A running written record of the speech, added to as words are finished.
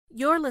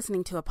You're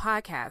listening to a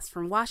podcast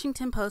from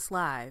Washington Post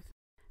Live,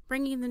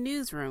 bringing the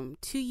newsroom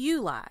to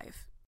you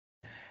live.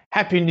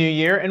 Happy New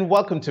Year and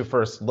welcome to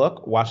First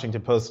Look,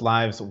 Washington Post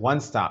Live's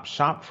one-stop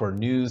shop for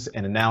news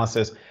and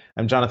analysis.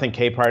 I'm Jonathan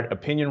Capehart,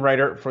 opinion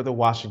writer for the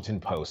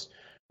Washington Post.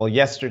 Well,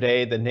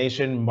 yesterday, the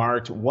nation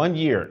marked 1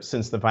 year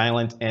since the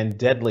violent and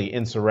deadly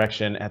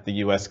insurrection at the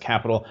U.S.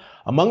 Capitol.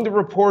 Among the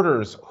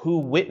reporters who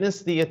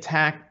witnessed the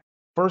attack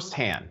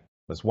firsthand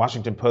was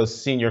Washington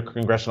Post senior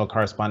congressional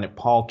correspondent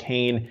Paul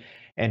Kane,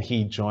 and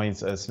he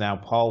joins us now.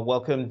 Paul,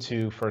 welcome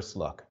to First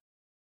Look.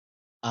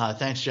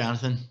 Thanks,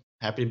 Jonathan.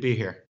 Happy to be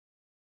here.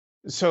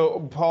 So,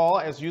 Paul,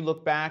 as you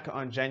look back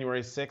on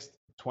January 6th,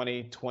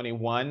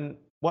 2021,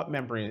 what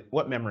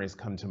memories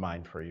come to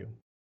mind for you?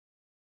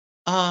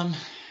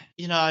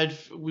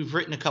 We've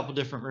written a couple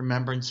different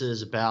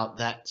remembrances about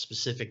that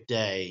specific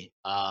day,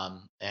 and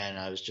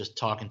I was just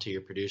talking to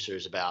your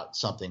producers about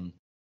something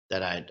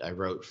that I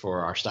wrote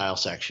for our style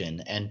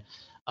section, and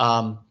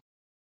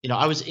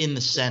I was in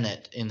the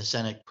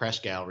Senate press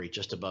gallery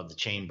just above the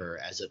chamber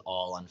as it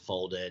all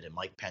unfolded, and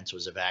Mike Pence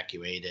was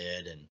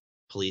evacuated, and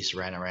police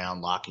ran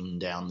around locking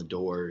down the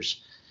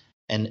doors.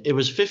 And it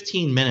was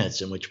 15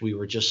 minutes in which we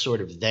were just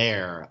sort of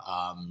there,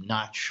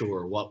 not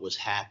sure what was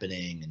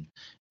happening. And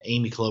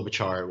Amy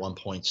Klobuchar at one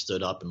point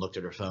stood up and looked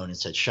at her phone and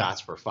said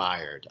shots were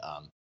fired.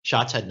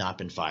 Shots had not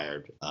been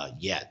fired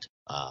yet.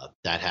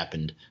 That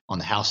happened on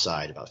the House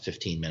side about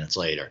 15 minutes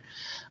later.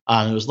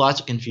 There was lots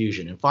of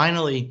confusion. And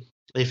finally,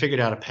 they figured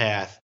out a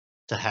path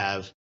to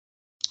have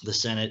the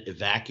Senate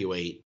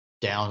evacuate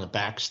down the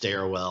back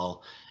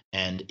stairwell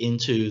and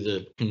into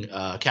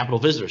the Capitol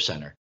Visitor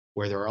Center,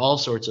 where there are all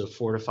sorts of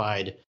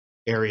fortified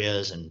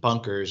areas and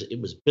bunkers. It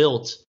was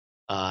built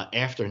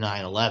after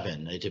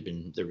 9/11.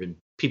 There have been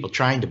people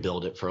trying to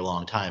build it for a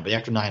long time, but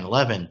after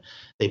 9/11,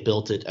 they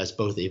built it as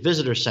both a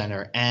visitor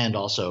center and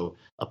also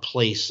a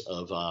place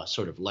of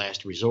sort of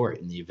last resort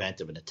in the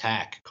event of an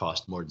attack.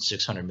 Cost more than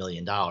 $600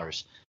 million.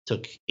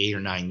 Took 8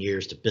 or 9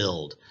 years to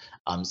build.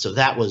 So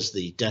that was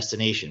the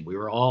destination. We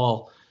were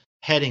all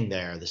heading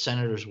there. The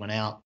senators went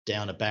out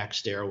down a back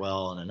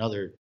stairwell and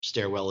another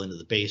stairwell into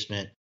the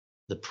basement.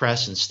 The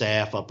press and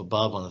staff up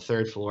above on the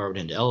third floor went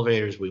into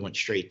elevators. We went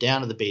straight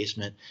down to the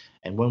basement.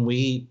 And when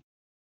we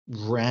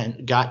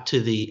got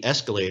to the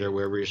escalator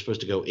where we were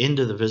supposed to go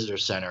into the visitor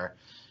center,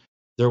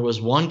 there was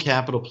one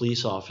Capitol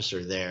police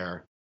officer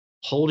there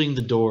holding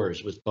the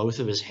doors with both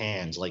of his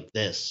hands like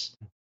this,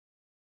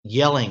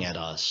 yelling at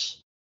us,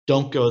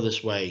 "Don't go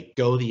this way,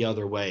 go the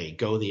other way,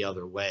 go the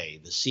other way.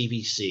 The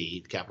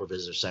CVC, the Capitol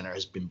Visitor Center,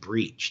 has been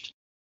breached."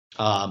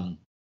 And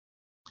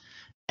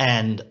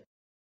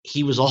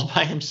he was all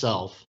by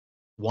himself,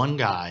 one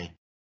guy,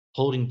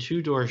 holding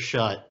two doors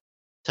shut,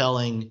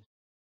 telling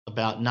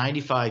about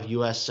 95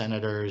 U.S.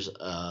 senators,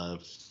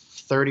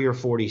 30 or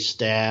 40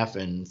 staff,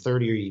 and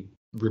 30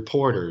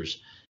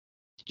 reporters,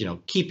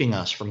 keeping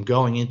us from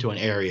going into an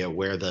area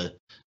where the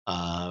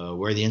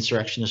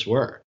insurrectionists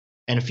were.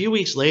 And a few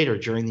weeks later,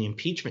 during the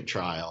impeachment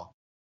trial,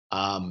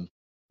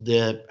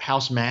 the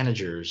House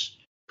managers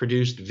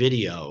produced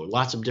video,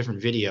 lots of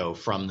different video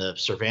from the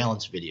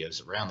surveillance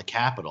videos around the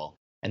Capitol.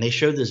 And they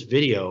showed this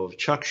video of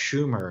Chuck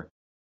Schumer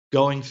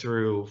going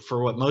through,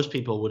 for what most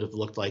people would have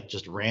looked like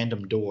just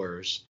random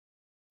doors,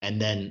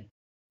 and then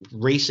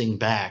racing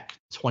back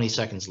 20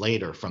 seconds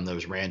later from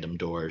those random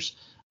doors.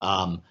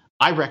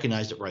 I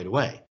recognized it right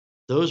away.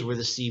 Those were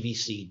the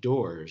CVC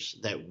doors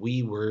that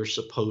we were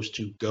supposed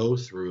to go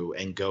through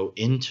and go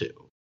into.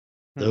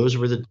 Those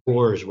were the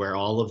doors where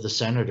all of the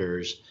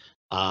senators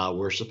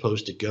were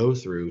supposed to go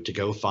through to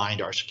go find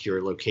our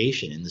secure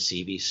location in the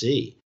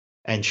CVC.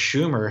 And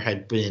Schumer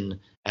had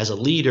been, as a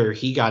leader,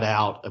 he got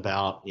out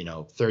about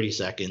 30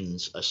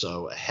 seconds or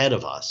so ahead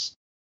of us,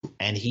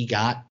 and he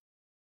got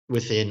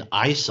within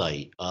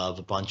eyesight of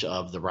a bunch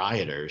of the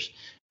rioters.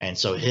 And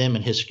so him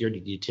and his security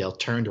detail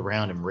turned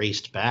around and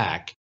raced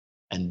back.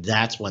 And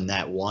that's when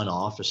that one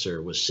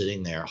officer was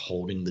sitting there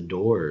holding the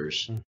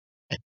doors and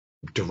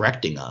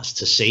directing us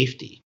to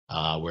safety,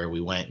 where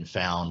we went and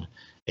found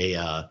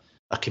a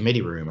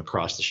committee room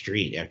across the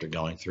street after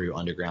going through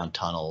underground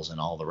tunnels and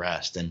all the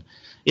rest. And,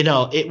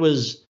 it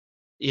was,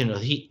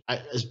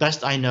 as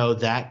best I know,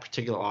 that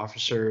particular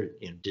officer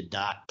did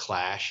not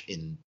clash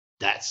in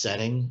that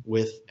setting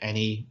with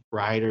any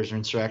rioters or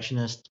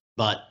insurrectionists,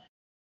 but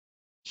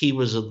he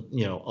was a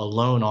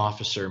lone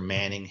officer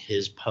manning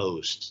his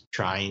post,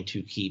 trying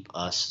to keep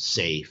us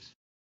safe.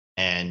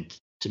 And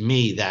to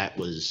me, that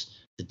was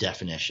the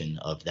definition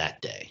of that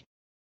day.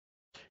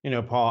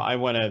 Paul, I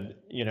want to,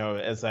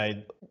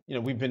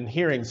 we've been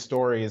hearing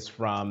stories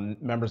from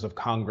members of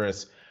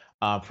Congress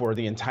for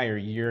the entire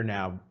year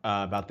now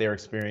about their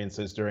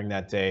experiences during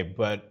that day.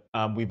 But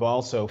we've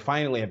also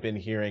finally have been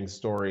hearing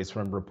stories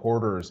from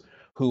reporters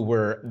who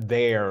were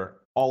there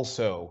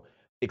also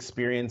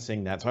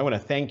experiencing that. So I want to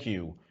thank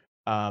you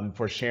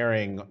for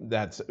sharing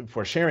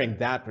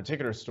that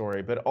particular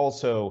story, but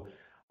also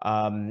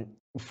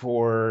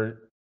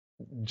for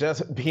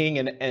just being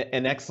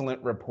an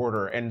excellent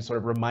reporter and sort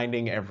of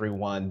reminding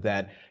everyone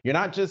that you're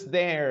not just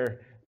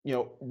there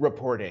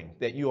reporting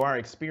that you are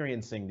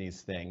experiencing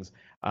these things.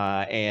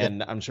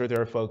 And I'm sure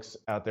there are folks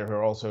out there who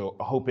are also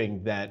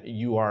hoping that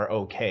you are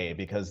okay,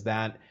 because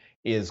that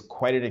is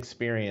quite an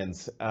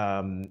experience,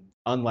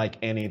 unlike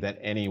any that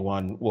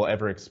anyone will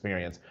ever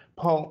experience.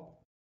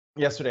 Paul,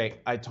 yesterday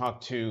I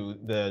talked to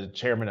the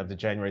chairman of the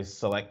January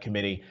Select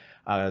Committee,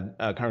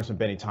 Congressman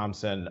Benny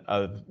Thompson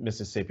of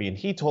Mississippi, and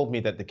he told me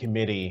that the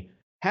committee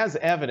has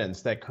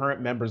evidence that current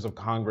members of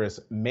Congress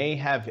may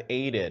have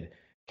aided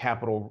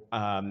Capitol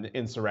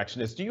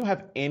insurrectionists. Do you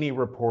have any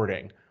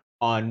reporting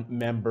on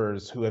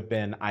members who have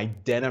been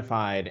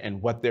identified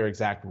and what their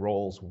exact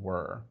roles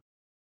were?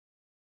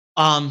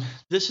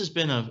 This has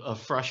been a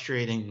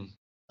frustrating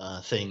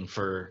thing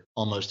for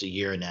almost a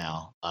year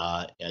now.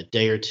 A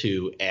day or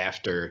two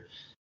after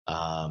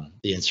the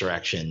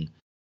insurrection,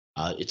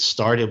 it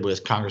started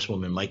with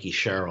Congresswoman Mikey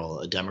Sherrill,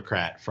 a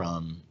Democrat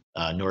from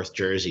North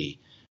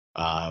Jersey.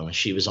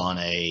 She was on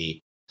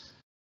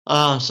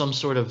some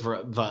sort of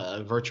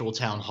virtual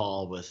town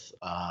hall with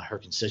her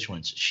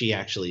constituents. She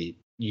actually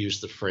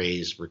used the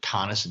phrase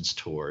reconnaissance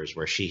tours,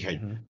 where she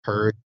had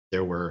heard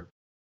there were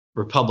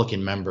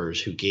Republican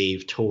members who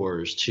gave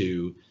tours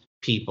to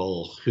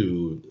people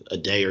who a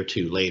day or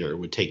two later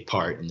would take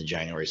part in the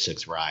January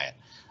 6th riot.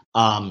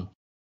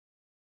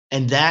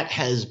 And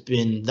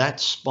that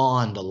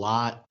spawned a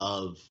lot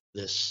of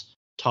this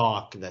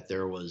talk that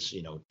there was,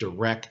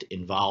 direct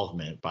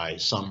involvement by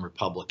some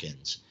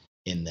Republicans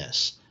in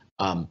this.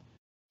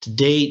 To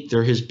date,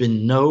 there has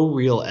been no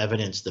real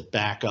evidence to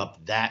back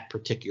up that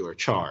particular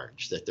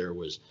charge, that there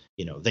was,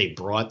 they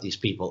brought these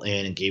people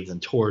in and gave them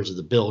tours of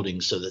the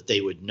building so that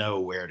they would know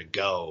where to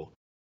go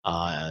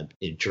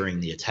during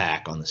the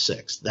attack on the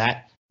 6th.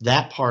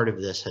 That part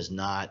of this has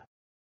not,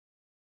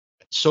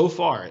 so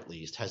far at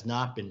least, has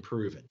not been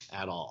proven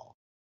at all.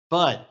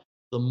 But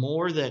the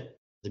more that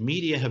the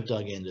media have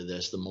dug into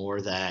this, the more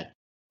that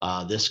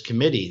this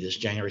committee, this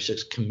January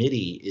 6th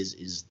committee,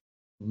 is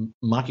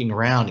mucking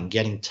around and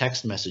getting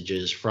text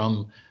messages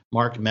from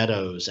Mark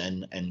Meadows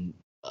and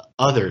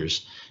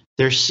others.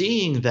 They're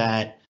seeing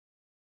that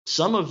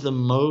some of the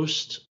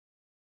most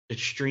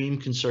extreme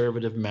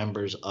conservative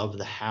members of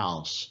the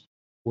House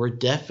were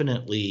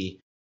definitely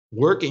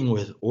working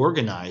with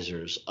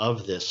organizers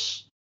of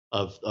this,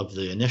 of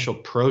the initial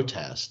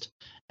protest,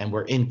 and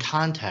were in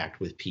contact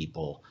with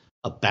people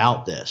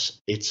about this.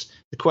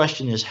 The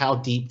question is, how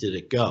deep did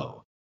it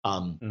go?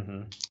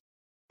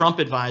 Trump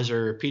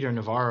advisor Peter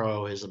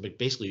Navarro has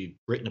basically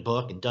written a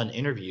book and done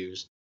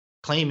interviews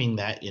claiming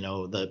that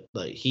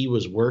he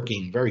was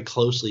working very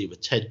closely with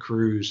Ted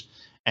Cruz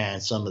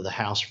and some of the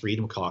House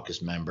Freedom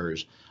Caucus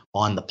members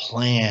on the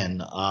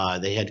plan.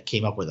 They had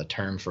came up with a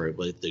term for it,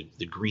 with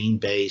the Green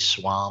Bay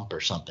Swamp or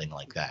something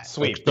like that.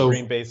 Sweep, the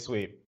Green Bay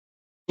sweep.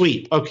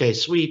 Sweep. Okay,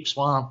 sweep,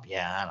 swamp.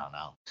 Yeah, I don't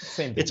know.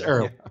 Same. It's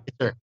early. Yeah. It's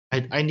early.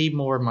 I need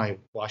more of my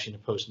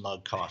Washington Post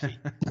mug coffee.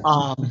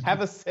 Have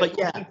a sip. But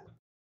yeah.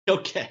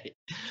 Okay.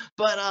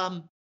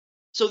 But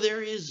so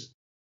there's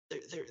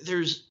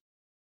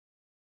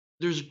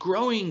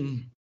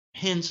growing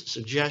hints,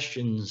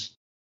 suggestions,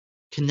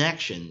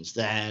 connections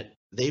that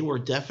there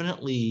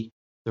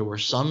were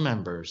some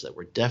members that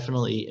were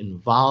definitely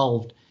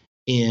involved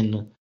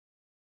in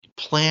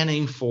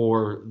planning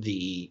for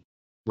the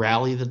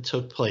rally that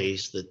took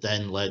place that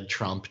then led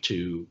Trump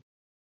to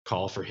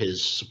call for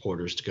his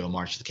supporters to go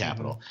march to the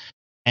Capitol.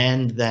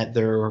 And that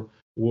there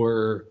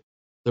were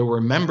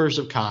members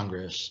of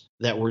Congress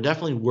that were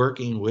definitely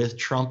working with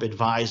Trump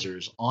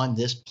advisors on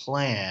this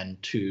plan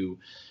to,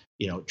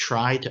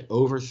 try to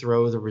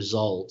overthrow the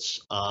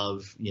results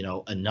of,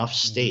 enough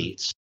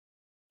states.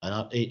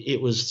 It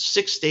was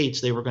 6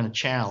 states they were going to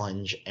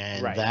challenge,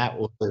 and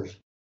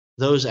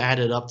those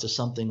added up to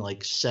something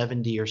like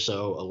 70 or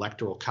so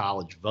electoral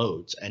college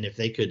votes. And if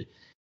they could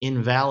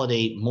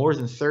invalidate more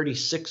than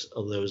 36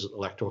 of those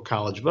electoral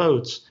college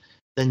votes,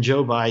 then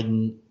Joe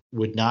Biden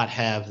would not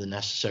have the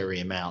necessary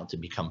amount to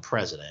become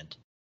president.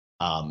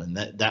 And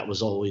that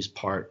was always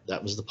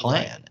that was the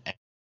plan. And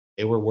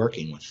they were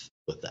working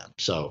with them.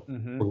 So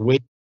we're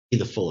waiting to see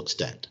the full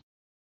extent.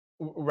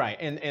 Right.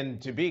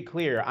 And to be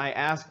clear, I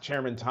asked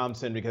Chairman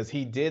Thompson because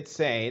he did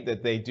say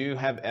that they do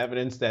have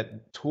evidence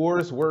that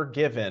tours were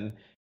given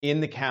in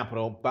the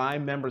Capitol by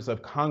members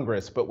of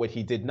Congress. But what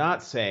he did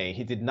not say,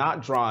 he did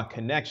not draw a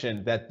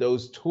connection that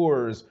those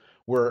tours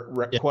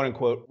were quote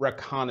unquote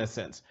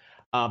reconnaissance.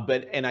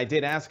 And I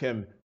did ask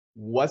him,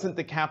 wasn't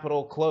the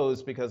Capitol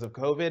closed because of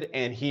COVID?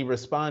 And he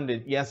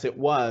responded, yes, it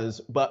was,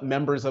 but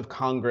members of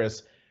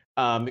Congress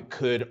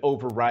could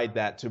override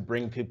that to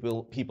bring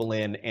people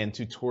in and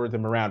to tour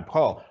them around.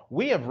 Paul,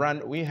 we have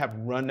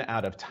run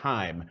out of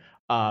time,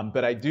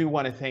 but I do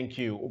want to thank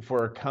you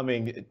for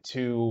coming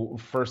to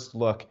First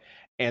Look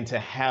and to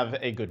have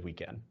a good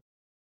weekend.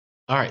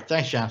 All right.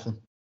 Thanks,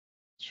 Jonathan.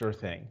 Sure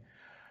thing.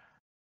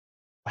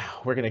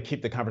 Wow. We're going to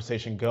keep the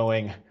conversation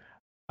going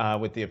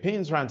with the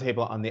Opinions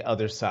Roundtable on the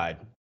other side.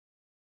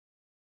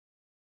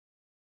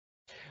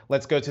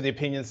 Let's go to the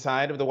opinion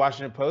side of the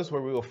Washington Post,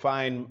 where we will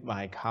find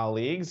my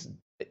colleagues,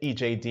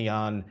 E.J.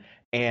 Dionne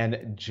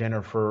and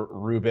Jennifer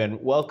Rubin.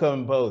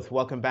 Welcome both.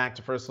 Welcome back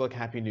to First Look.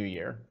 Happy New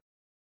Year.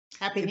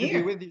 Happy Good New to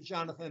Year. be with you,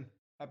 Jonathan.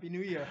 Happy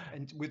New Year.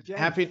 And with Jen.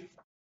 Happy.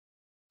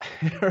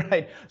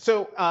 Right.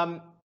 So,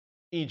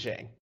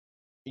 EJ,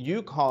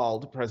 you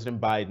called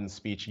President Biden's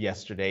speech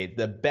yesterday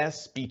the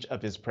best speech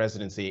of his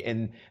presidency,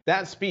 and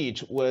that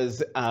speech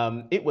was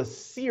it was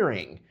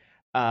searing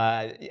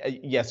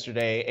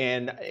yesterday,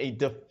 and a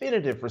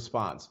definitive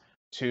response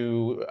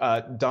to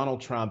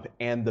Donald Trump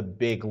and the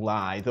big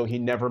lie, though he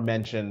never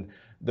mentioned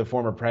the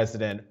former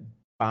president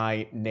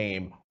by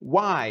name.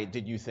 Why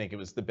did you think it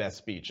was the best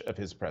speech of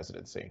his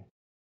presidency?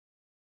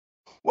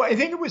 Well, I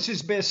think it was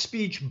his best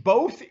speech,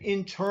 both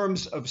in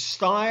terms of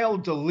style,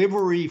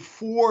 delivery,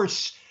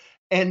 force,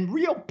 and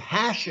real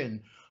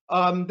passion.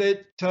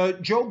 That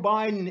Joe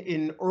Biden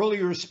in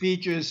earlier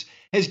speeches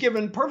has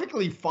given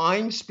perfectly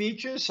fine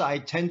speeches. I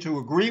tend to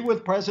agree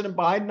with President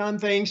Biden on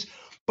things,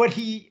 but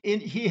he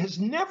has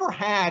never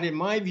had, in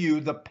my view,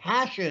 the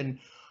passion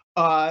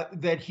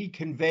that he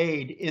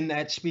conveyed in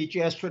that speech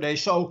yesterday.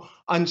 So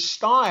on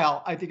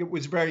style, I think it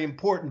was very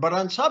important, but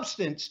on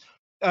substance,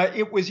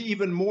 it was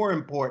even more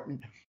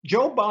important.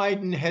 Joe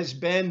Biden has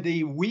been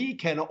the we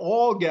can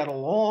all get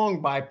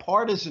along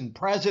bipartisan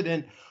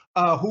president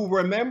who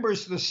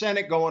remembers the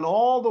Senate going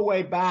all the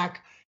way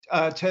back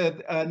to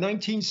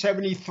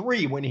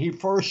 1973 when he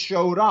first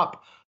showed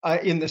up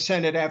in the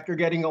Senate after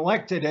getting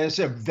elected as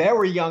a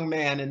very young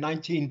man in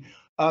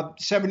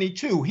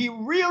 1972. He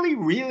really,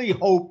 really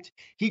hoped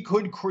he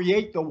could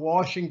create the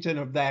Washington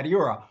of that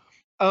era.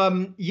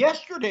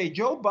 Yesterday,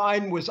 Joe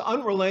Biden was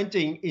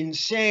unrelenting in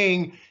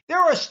saying there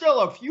are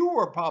still a few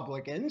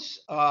Republicans,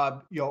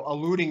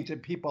 alluding to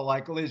people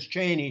like Liz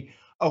Cheney,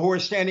 who are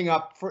standing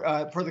up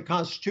for the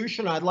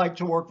Constitution. I'd like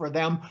to work for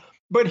them.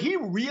 But he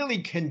really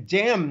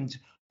condemned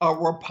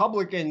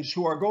Republicans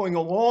who are going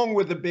along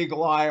with the big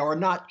lie or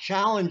not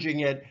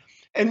challenging it,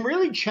 and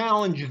really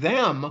challenged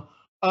them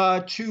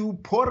to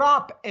put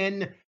up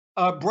and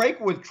break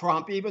with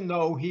Trump, even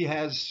though he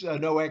has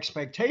no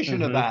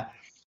expectation of that.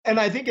 And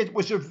I think it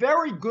was a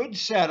very good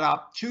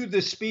setup to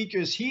the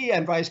speeches he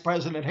and Vice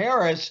President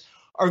Harris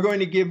are going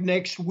to give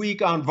next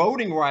week on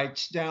voting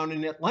rights down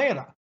in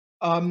Atlanta.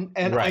 And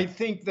Right. I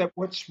think that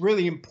what's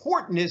really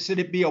important is that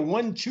it be a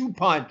 1-2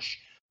 punch.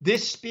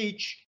 This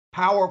speech,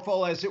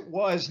 powerful as it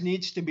was,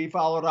 needs to be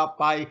followed up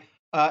by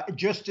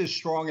just as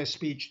strong a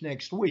speech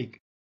next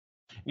week.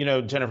 You know,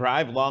 Jennifer,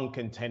 I've long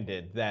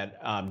contended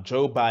that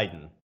Joe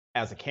Biden,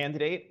 as a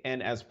candidate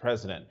and as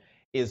president,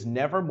 is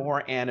never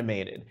more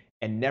animated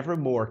and never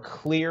more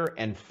clear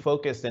and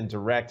focused and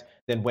direct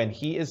than when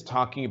he is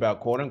talking about,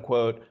 quote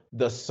unquote,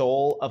 the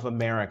soul of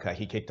America.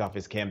 He kicked off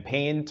his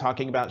campaign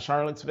talking about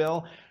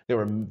Charlottesville. There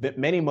were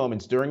many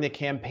moments during the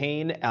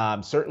campaign,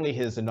 certainly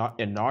his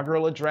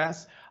inaugural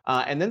address,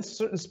 and then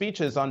certain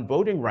speeches on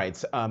voting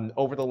rights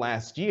over the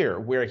last year,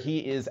 where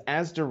he is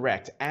as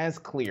direct, as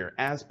clear,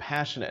 as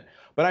passionate.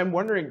 But I'm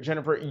wondering,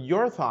 Jennifer,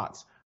 your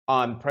thoughts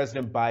on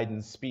President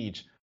Biden's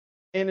speech,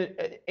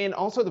 and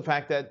also the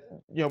fact that,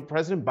 you know,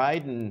 President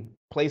Biden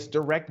placed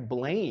direct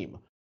blame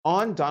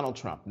on Donald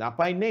Trump, not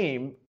by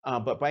name,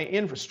 but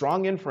by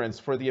strong inference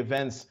for the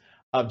events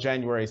of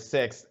January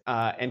 6th,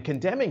 and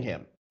condemning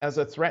him as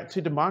a threat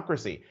to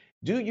democracy.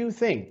 Do you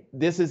think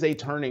this is a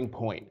turning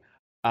point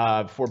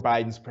for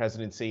Biden's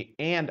presidency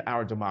and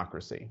our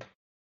democracy?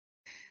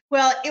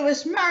 Well, it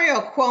was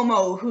Mario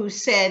Cuomo who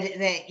said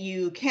that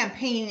you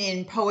campaign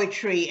in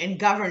poetry and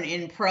govern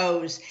in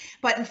prose.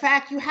 But in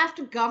fact, you have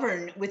to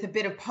govern with a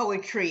bit of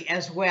poetry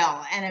as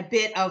well and a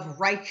bit of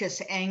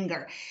righteous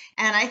anger.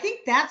 And I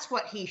think that's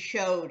what he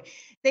showed.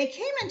 They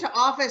came into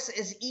office,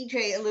 as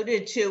EJ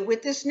alluded to,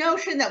 with this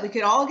notion that we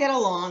could all get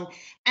along.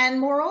 And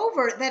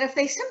moreover, that if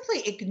they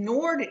simply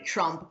ignored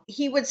Trump,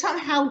 he would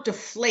somehow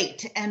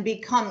deflate and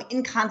become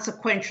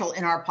inconsequential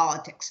in our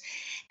politics.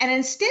 And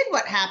instead,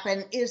 what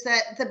happened is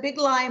that the big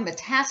lie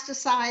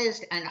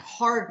metastasized and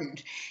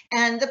hardened,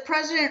 and the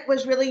president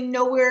was really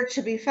nowhere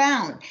to be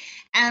found.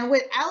 And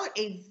without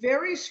a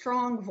very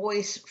strong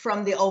voice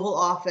from the Oval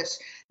Office,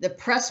 the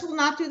press will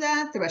not do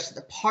that. The rest of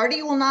the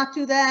party will not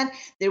do that.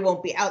 There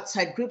won't be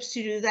outside groups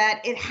to do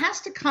that. It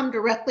has to come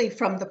directly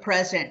from the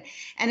president.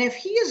 And if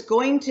he is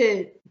going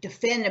to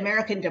defend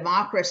American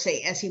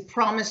democracy, as he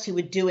promised he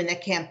would do in the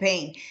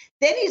campaign,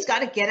 then he's got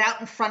to get out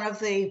in front of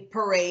the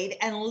parade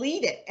and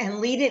lead it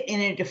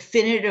in a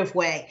definitive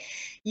way.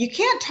 You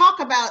can't talk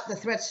about the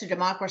threats to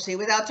democracy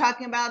without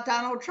talking about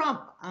Donald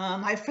Trump.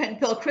 My friend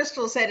Bill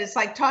Kristol said it's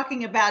like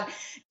talking about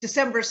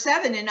December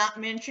 7 and not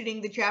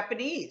mentioning the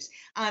Japanese.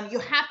 You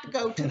have to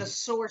go to the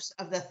source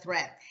of the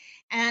threat.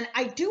 And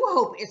I do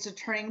hope it's a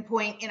turning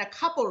point in a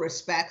couple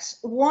respects.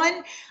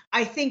 One,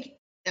 I think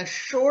a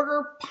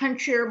shorter,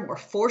 punchier, more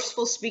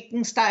forceful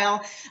speaking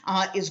style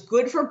is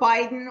good for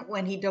Biden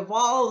when he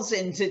devolves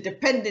into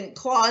dependent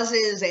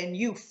clauses and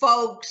you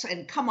folks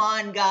and come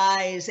on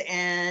guys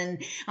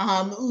and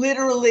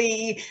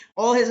literally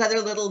all his other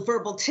little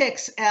verbal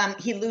tics,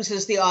 he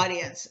loses the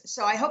audience.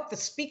 So I hope the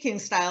speaking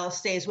style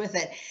stays with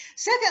it.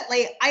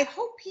 Secondly, I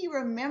hope he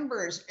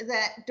remembers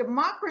that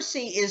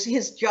democracy is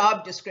his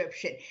job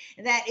description.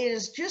 That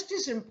is just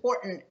as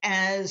important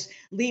as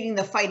leading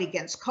the fight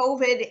against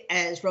COVID,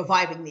 as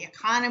reviving the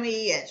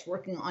economy, as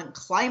working on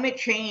climate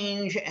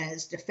change,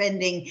 as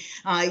defending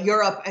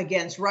Europe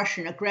against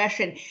Russian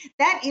aggression.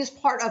 That is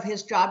part of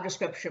his job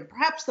description,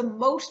 perhaps the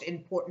most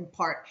important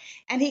part.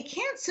 And he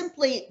can't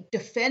simply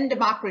defend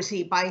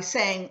democracy by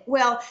saying,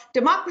 well,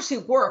 democracy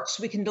works,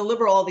 we can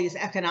deliver all these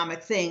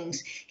economic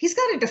things. He's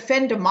got to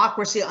defend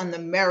democracy on the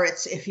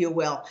merits, if you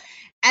will.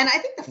 And I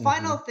think the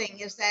final thing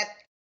is that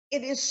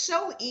it is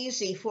so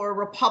easy for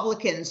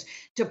Republicans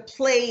to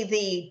play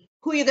the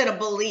who you going to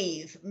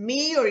believe,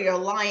 me or your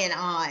lying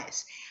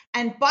eyes.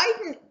 And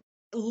Biden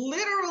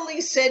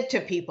literally said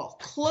to people,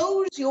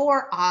 close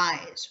your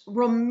eyes,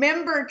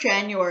 remember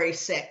January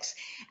 6th.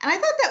 And I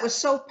thought that was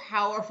so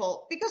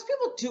powerful because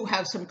people do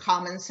have some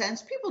common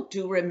sense. People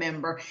do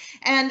remember.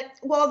 And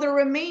while there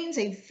remains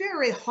a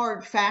very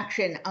hard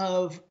faction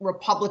of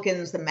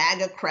Republicans, the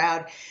MAGA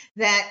crowd,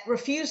 that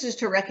refuses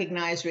to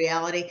recognize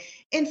reality,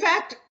 in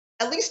fact,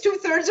 at least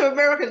 2/3 of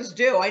Americans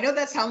do. I know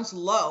that sounds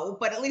low,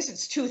 but at least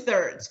it's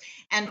 2/3.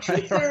 And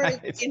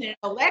 2/3 in an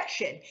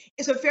election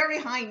is a very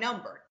high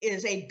number,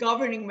 is a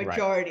governing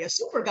majority, a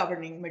super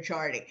governing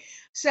majority.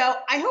 So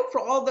I hope for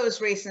all those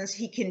reasons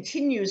he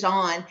continues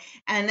on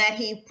and that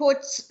he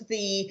puts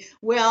the,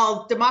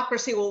 well,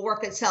 democracy will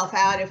work itself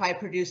out if I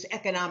produce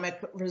economic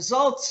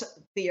results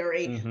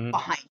theory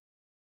behind.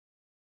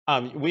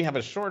 We have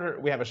a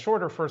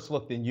shorter first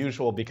look than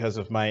usual because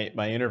of my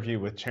interview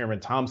with Chairman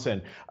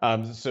Thompson.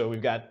 So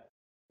we've got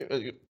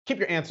keep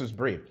your answers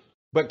brief.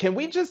 But can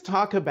we just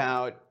talk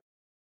about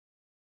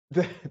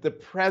the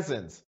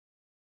presence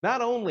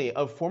not only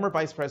of former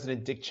Vice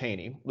President Dick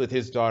Cheney with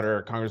his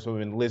daughter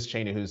Congresswoman Liz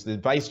Cheney, who's the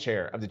vice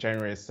chair of the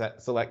January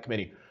Select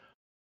Committee.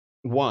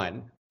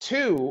 One,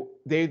 two,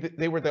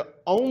 they were the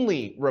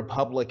only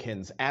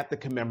Republicans at the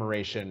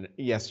commemoration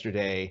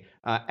yesterday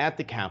at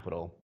the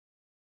Capitol.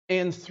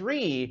 And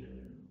three,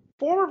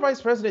 former Vice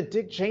President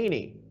Dick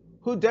Cheney,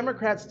 who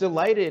Democrats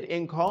delighted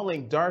in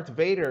calling Darth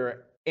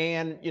Vader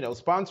and,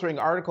 sponsoring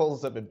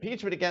articles of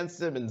impeachment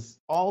against him and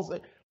all,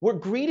 were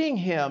greeting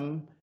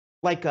him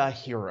like a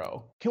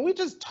hero. Can we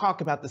just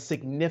talk about the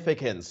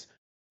significance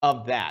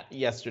of that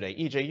yesterday?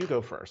 EJ, you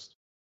go first.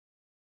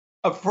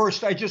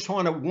 First, I just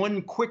want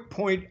one quick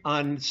point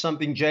on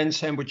something Jen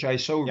said, which I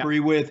so agree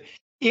with.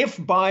 If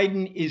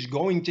Biden is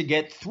going to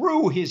get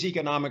through his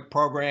economic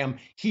program,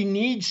 he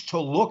needs to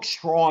look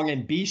strong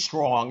and be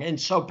strong.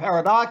 And so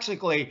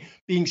paradoxically,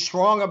 being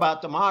strong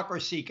about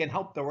democracy can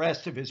help the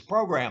rest of his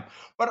program.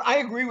 But I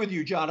agree with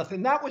you,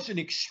 Jonathan. That was an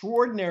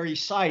extraordinary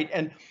sight.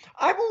 And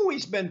I've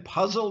always been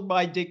puzzled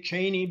by Dick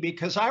Cheney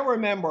because I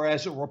remember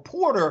as a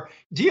reporter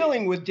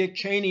dealing with Dick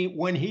Cheney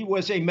when he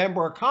was a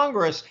member of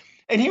Congress.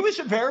 And he was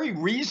a very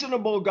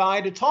reasonable guy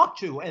to talk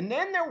to. And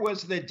then there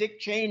was the Dick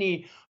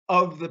Cheney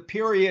of the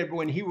period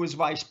when he was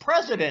vice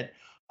president,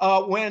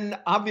 when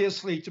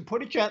obviously, to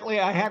put it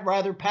gently, I had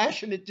rather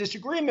passionate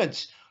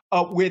disagreements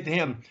with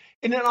him.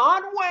 In an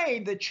odd way,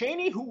 the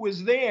Cheney who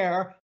was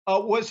there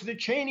was the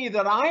Cheney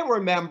that I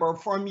remember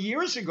from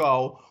years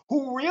ago,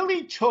 who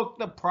really took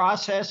the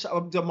process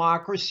of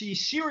democracy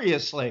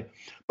seriously.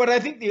 But I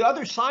think the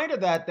other side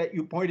of that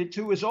you pointed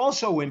to is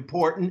also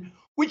important,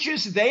 which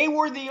is they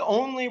were the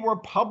only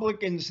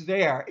Republicans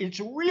there. It's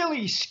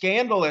really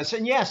scandalous.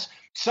 And yes,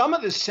 some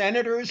of the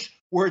senators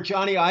were at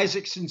Johnny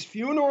Isakson's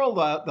funeral,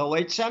 the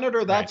late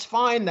senator. That's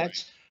fine.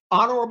 That's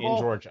honorable.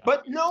 In Georgia.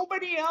 But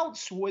nobody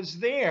else was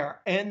there.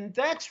 And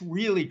that's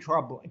really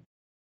troubling.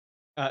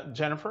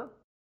 Jennifer?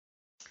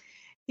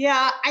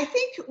 Yeah, I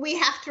think we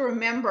have to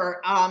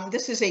remember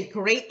this is a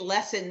great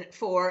lesson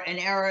for an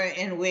era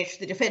in which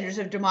the defenders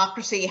of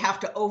democracy have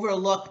to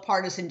overlook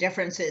partisan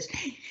differences,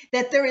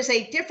 that there is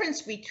a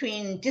difference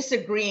between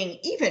disagreeing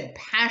even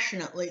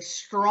passionately,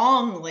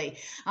 strongly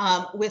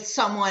with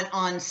someone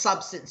on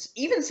substance,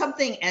 even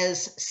something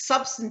as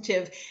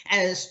substantive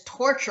as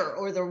torture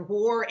or the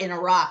war in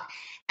Iraq.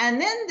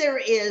 And then there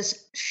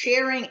is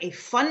sharing a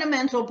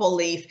fundamental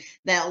belief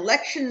that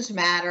elections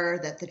matter,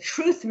 that the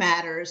truth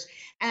matters,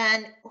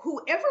 and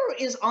whoever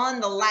is on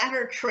the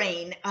latter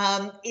train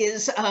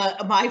is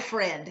my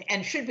friend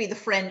and should be the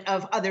friend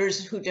of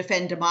others who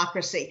defend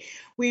democracy.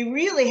 We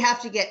really have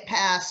to get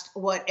past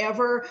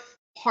whatever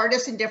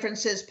partisan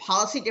differences,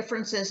 policy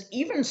differences,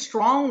 even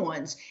strong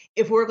ones,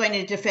 if we're going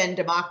to defend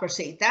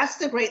democracy. That's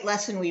the great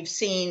lesson we've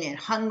seen in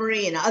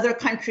Hungary and other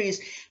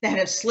countries that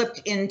have slipped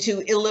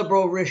into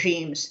illiberal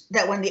regimes,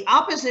 that when the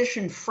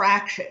opposition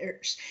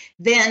fractures,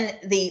 then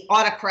the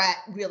autocrat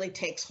really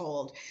takes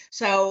hold.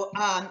 So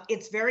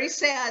it's very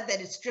sad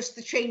that it's just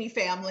the Cheney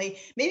family.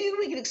 Maybe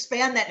we can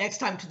expand that next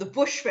time to the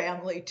Bush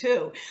family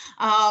too.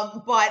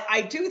 But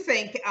I do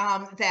think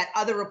that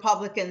other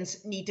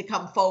Republicans need to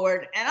come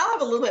forward. And I'll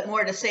have a little bit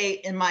more to say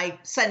in my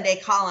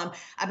Sunday column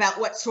about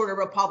what sort of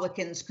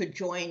Republicans could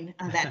join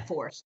that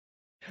force.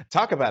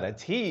 Talk about a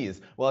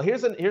tease. Well,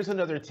 here's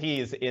another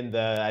tease in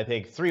the, I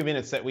think, 3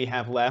 minutes that we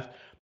have left.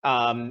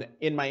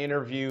 In my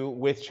interview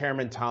with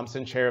Chairman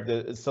Thompson, chair of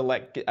the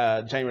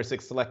January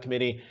 6th Select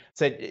Committee,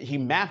 said he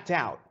mapped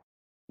out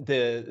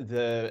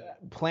the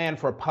plan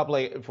for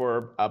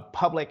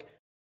public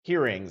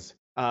hearings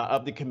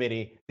of the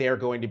committee. They're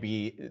going to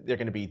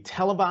be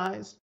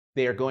televised.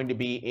 They are going to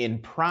be in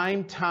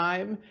prime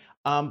time,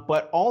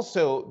 but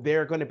also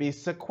they're going to be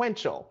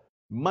sequential.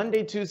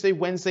 Monday, Tuesday,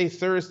 Wednesday,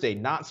 Thursday,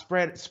 not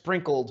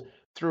sprinkled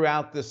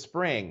throughout the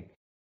spring.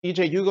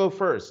 EJ, you go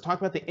first. Talk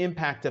about the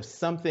impact of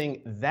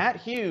something that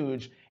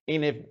huge,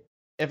 and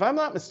if I'm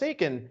not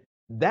mistaken,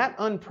 that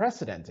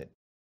unprecedented.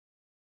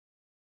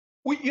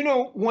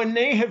 Well, when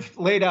they have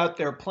laid out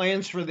their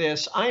plans for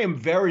this, I am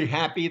very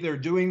happy they're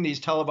doing these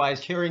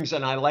televised hearings,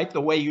 and I like the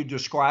way you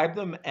describe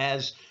them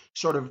as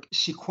sort of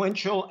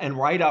sequential and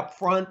right up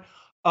front.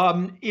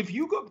 If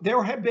you go,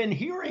 there have been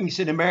hearings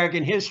in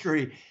American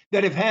history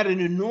that have had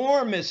an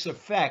enormous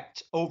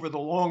effect over the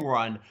long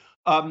run.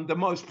 The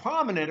most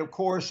prominent, of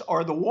course,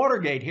 are the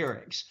Watergate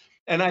hearings.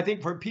 And I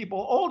think for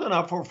people old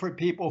enough, or for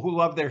people who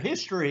love their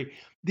history,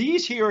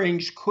 these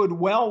hearings could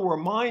well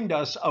remind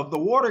us of the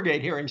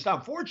Watergate hearings. Now,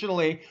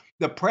 fortunately,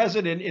 the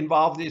president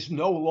involved is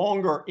no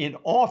longer in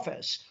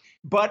office.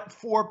 But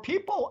for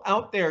people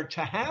out there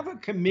to have a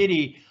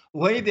committee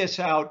lay this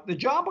out, the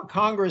job of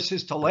Congress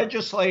is to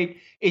legislate,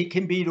 it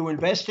can be to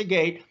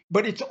investigate,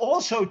 but it's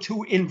also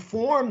to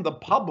inform the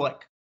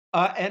public.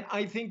 And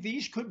I think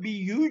these could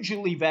be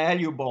hugely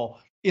valuable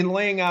in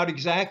laying out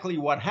exactly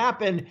what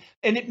happened.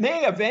 And it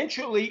may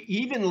eventually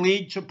even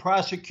lead to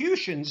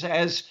prosecutions,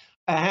 as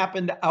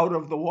happened out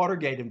of the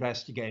Watergate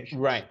investigation.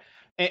 Right.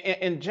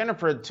 And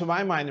Jennifer, to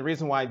my mind, the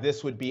reason why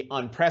this would be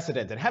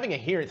unprecedented, having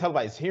a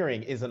televised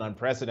hearing isn't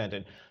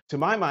unprecedented. To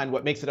my mind,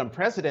 what makes it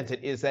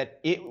unprecedented is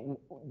that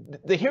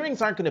the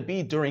hearings aren't going to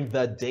be during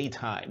the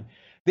daytime.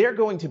 They're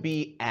going to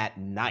be at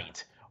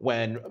night,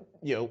 when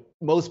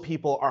most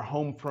people are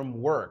home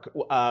from work,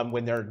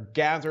 when they're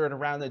gathered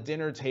around the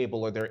dinner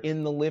table or they're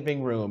in the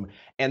living room.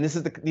 And these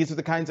are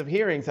the kinds of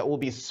hearings that will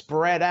be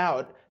spread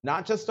out,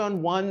 not just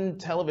on one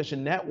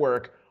television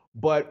network,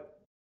 but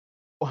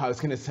I was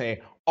going to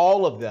say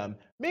all of them.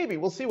 Maybe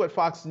we'll see what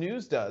Fox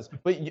News does.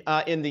 But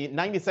in the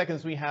 90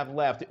 seconds we have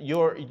left,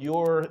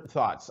 your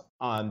thoughts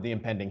on the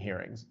impending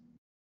hearings.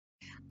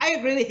 I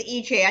agree with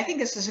EJ. I think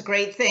this is a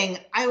great thing.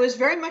 I was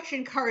very much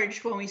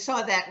encouraged when we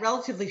saw that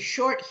relatively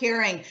short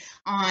hearing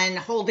on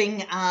holding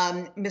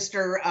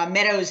Mr.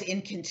 Meadows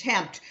in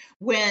contempt,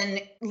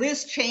 when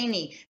Liz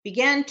Cheney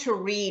began to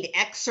read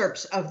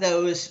excerpts of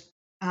those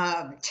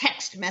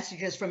text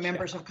messages from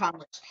members of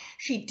Congress.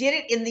 She did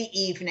it in the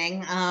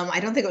evening. I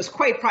don't think it was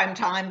quite prime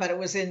time, but it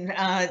was in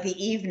the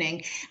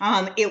evening.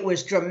 It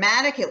was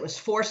dramatic. It was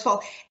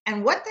forceful.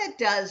 And what that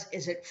does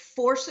is it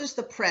forces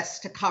the press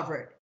to cover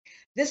it.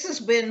 This has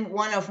been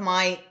one of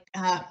my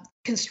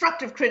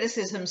constructive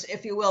criticisms,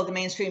 if you will, the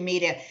mainstream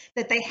media,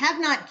 that they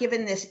have not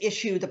given this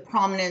issue the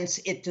prominence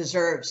it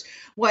deserves.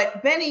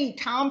 What Benny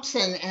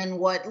Thompson and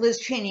what Liz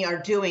Cheney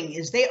are doing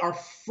is they are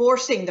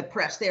forcing the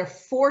press, they are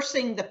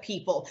forcing the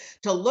people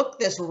to look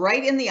this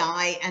right in the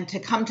eye and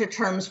to come to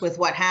terms with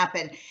what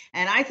happened.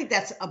 And I think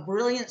that's a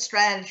brilliant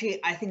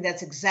strategy. I think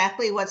that's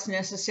exactly what's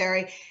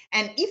necessary.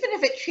 And even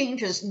if it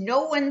changes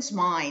no one's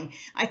mind,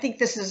 I think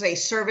this is a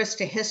service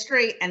to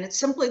history, and it's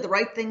simply the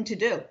right thing to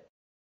do.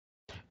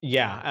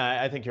 Yeah,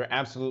 I think you're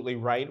absolutely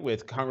right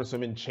with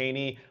Congresswoman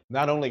Cheney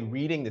not only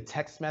reading the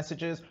text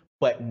messages,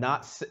 but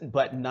not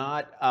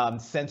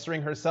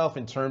censoring herself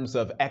in terms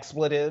of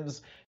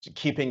expletives,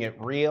 keeping it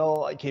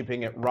real,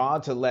 keeping it raw,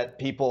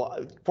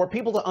 for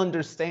people to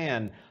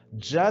understand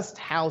just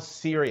how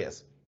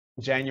serious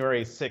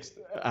January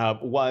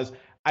 6th was.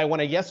 I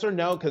want a yes or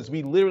no, because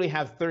we literally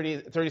have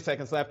 30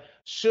 seconds left.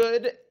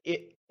 Should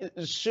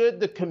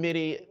the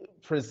committee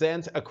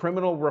present a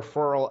criminal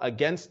referral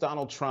against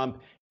Donald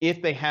Trump if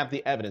they have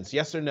the evidence?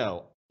 Yes or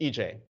no,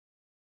 EJ?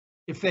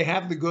 If they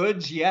have the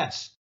goods,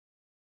 yes.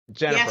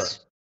 Jennifer?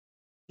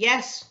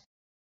 Yes.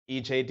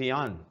 EJ,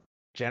 Dionne,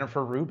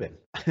 Jennifer Rubin.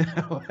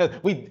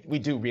 we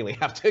do really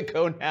have to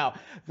go now.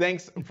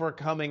 Thanks for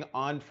coming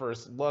on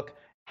First Look.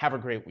 Have a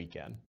great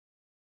weekend.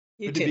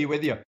 Good to be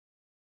with you.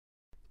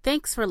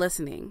 Thanks for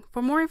listening.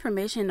 For more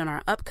information on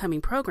our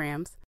upcoming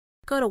programs,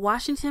 go to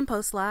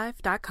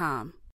WashingtonPostLive.com.